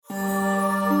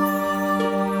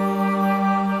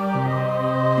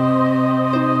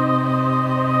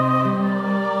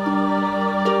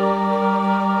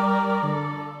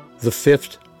the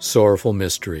fifth sorrowful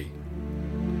mystery,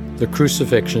 the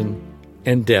crucifixion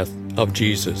and death of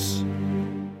Jesus.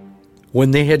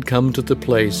 When they had come to the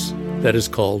place that is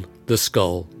called the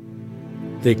Skull,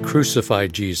 they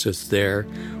crucified Jesus there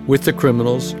with the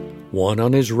criminals, one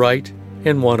on his right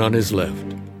and one on his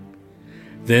left.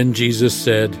 Then Jesus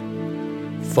said,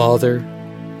 "Father,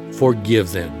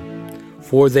 forgive them,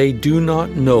 for they do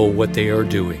not know what they are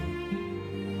doing."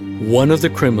 One of the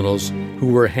criminals who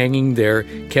were hanging there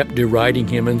kept deriding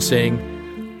him and saying,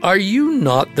 "Are you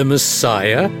not the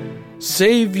Messiah?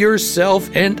 Save yourself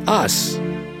and us."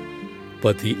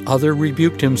 But the other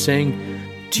rebuked him, saying,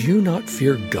 "Do you not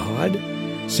fear God,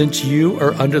 since you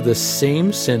are under the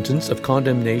same sentence of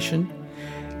condemnation?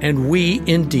 And we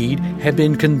indeed have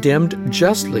been condemned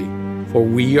justly, for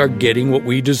we are getting what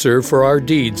we deserve for our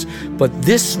deeds. But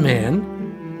this man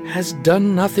has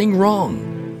done nothing wrong."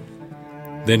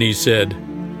 Then he said,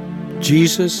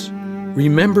 "Jesus,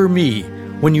 remember me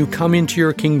when you come into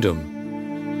your kingdom."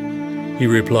 He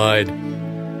replied,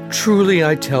 "Truly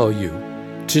I tell you,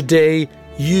 today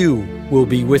you will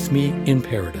be with me in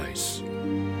paradise."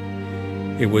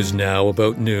 It was now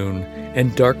about noon,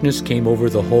 and darkness came over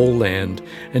the whole land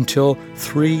until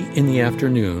 3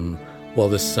 p.m, while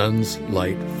the sun's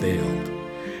light failed,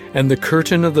 and the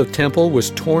curtain of the temple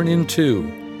was torn in two.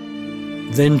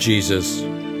 Then Jesus,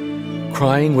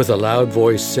 crying with a loud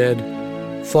voice, said,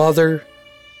 "Father,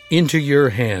 into your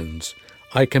hands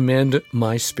I commend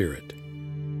my spirit."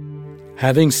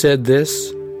 Having said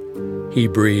this, he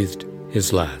breathed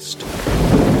his last.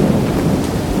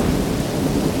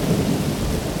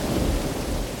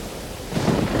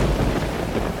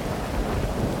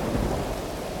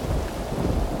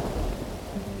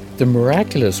 The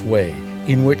miraculous way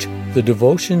in which the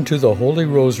devotion to the Holy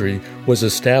Rosary was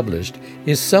established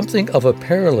is something of a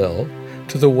parallel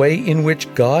to the way in which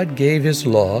God gave His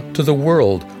law to the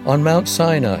world on Mount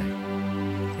Sinai,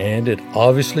 and it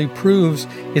obviously proves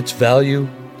its value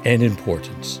and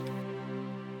importance.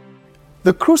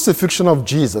 The crucifixion of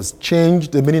Jesus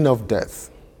changed the meaning of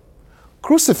death.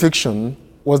 Crucifixion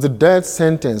was the death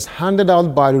sentence handed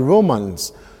out by the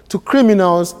Romans to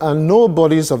criminals and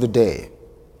nobodies of the day.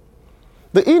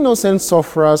 The innocent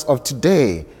sufferers of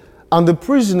today and the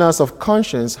prisoners of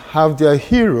conscience have their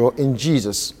hero in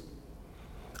Jesus.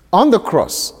 On the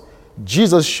cross,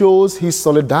 Jesus shows his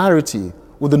solidarity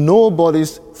with the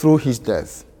nobodies through his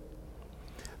death.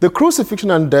 The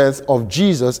crucifixion and death of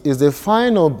Jesus is the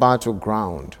final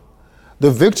battleground,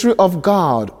 the victory of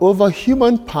God over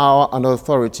human power and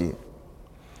authority.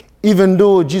 Even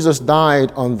though Jesus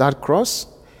died on that cross,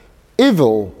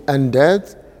 evil and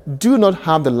death do not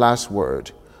have the last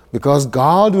word, because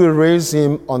God will raise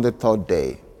him on the third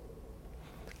day.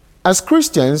 As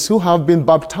Christians who have been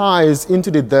baptized into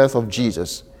the death of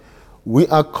Jesus, we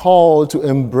are called to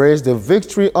embrace the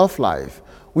victory of life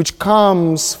which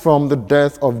comes from the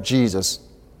death of Jesus.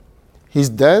 His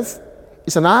death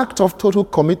is an act of total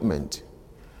commitment.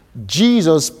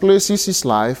 Jesus places his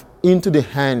life into the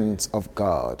hands of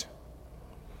God.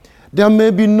 There may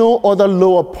be no other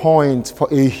lower point for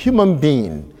a human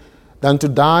being than to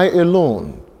die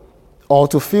alone, or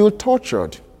to feel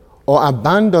tortured or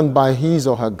abandoned by his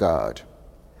or her God.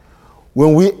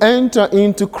 When we enter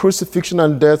into crucifixion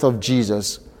and death of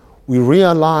Jesus, we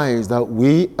realize that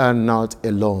we are not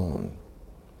alone.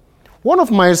 One of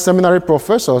my seminary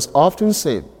professors often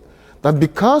said that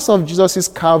because of Jesus'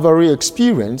 Calvary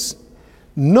experience,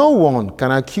 no one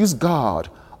can accuse God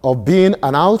of being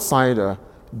an outsider,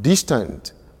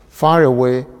 distant, far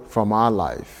away from our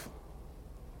life.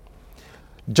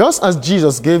 Just as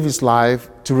Jesus gave his life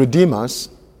to redeem us,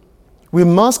 we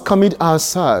must commit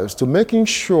ourselves to making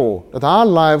sure that our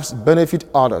lives benefit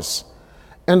others,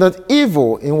 and that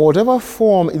evil, in whatever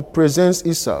form it presents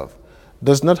itself,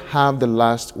 does not have the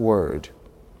last word.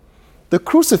 The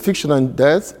crucifixion and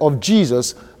death of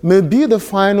Jesus may be the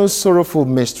final sorrowful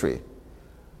mystery,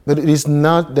 but it is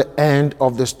not the end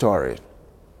of the story.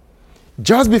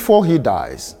 Just before he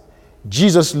dies,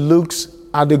 Jesus looks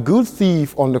at the good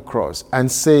thief on the cross and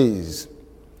says,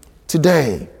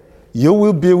 "Today you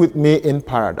will be with me in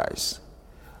paradise."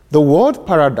 The word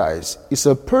paradise is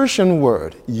a Persian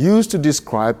word used to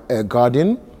describe a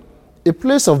garden, a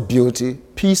place of beauty,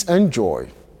 peace, and joy.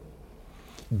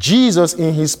 Jesus,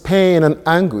 in his pain and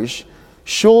anguish,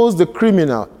 shows the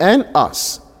criminal and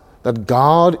us that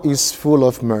God is full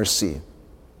of mercy.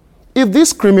 If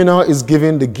this criminal is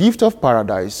given the gift of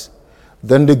paradise,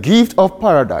 then the gift of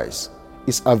paradise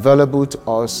is available to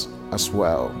us as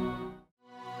well.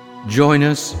 Join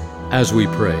us as we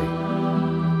pray.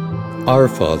 Our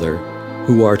Father,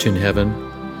 who art in heaven,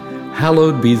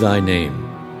 hallowed be thy name.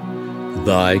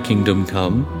 Thy kingdom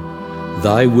come,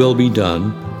 thy will be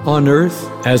done, on earth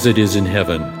as it is in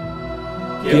heaven.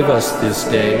 Give us this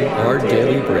day our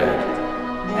daily bread,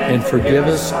 and forgive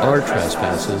us our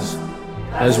trespasses,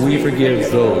 as we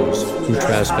forgive those who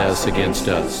trespass against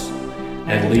us.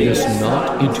 And lead us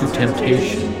not into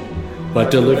temptation,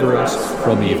 but deliver us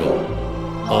from evil.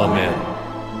 Amen.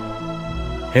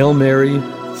 Hail Mary,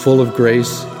 full of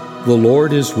grace, the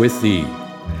Lord is with thee.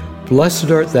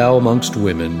 Blessed art thou amongst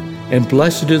women, and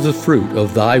blessed is the fruit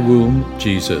of thy womb,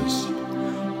 Jesus.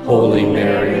 Holy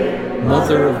Mary,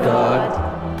 Mother of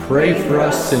God, pray for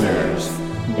us sinners,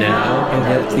 now and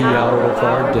at the hour of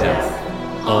our death.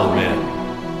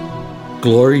 Amen.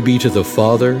 Glory be to the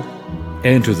Father,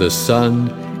 and to the Son,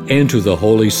 and to the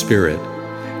Holy Spirit,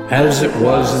 as it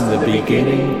was in the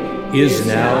beginning, is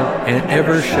now, and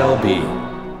ever shall be,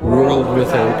 world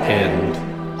without end.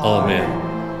 Amen.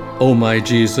 O my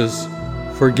Jesus,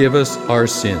 forgive us our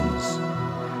sins.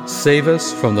 Save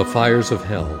us from the fires of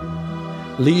hell.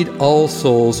 Lead all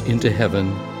souls into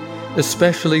heaven,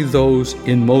 especially those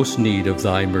in most need of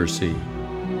thy mercy.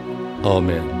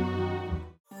 Amen.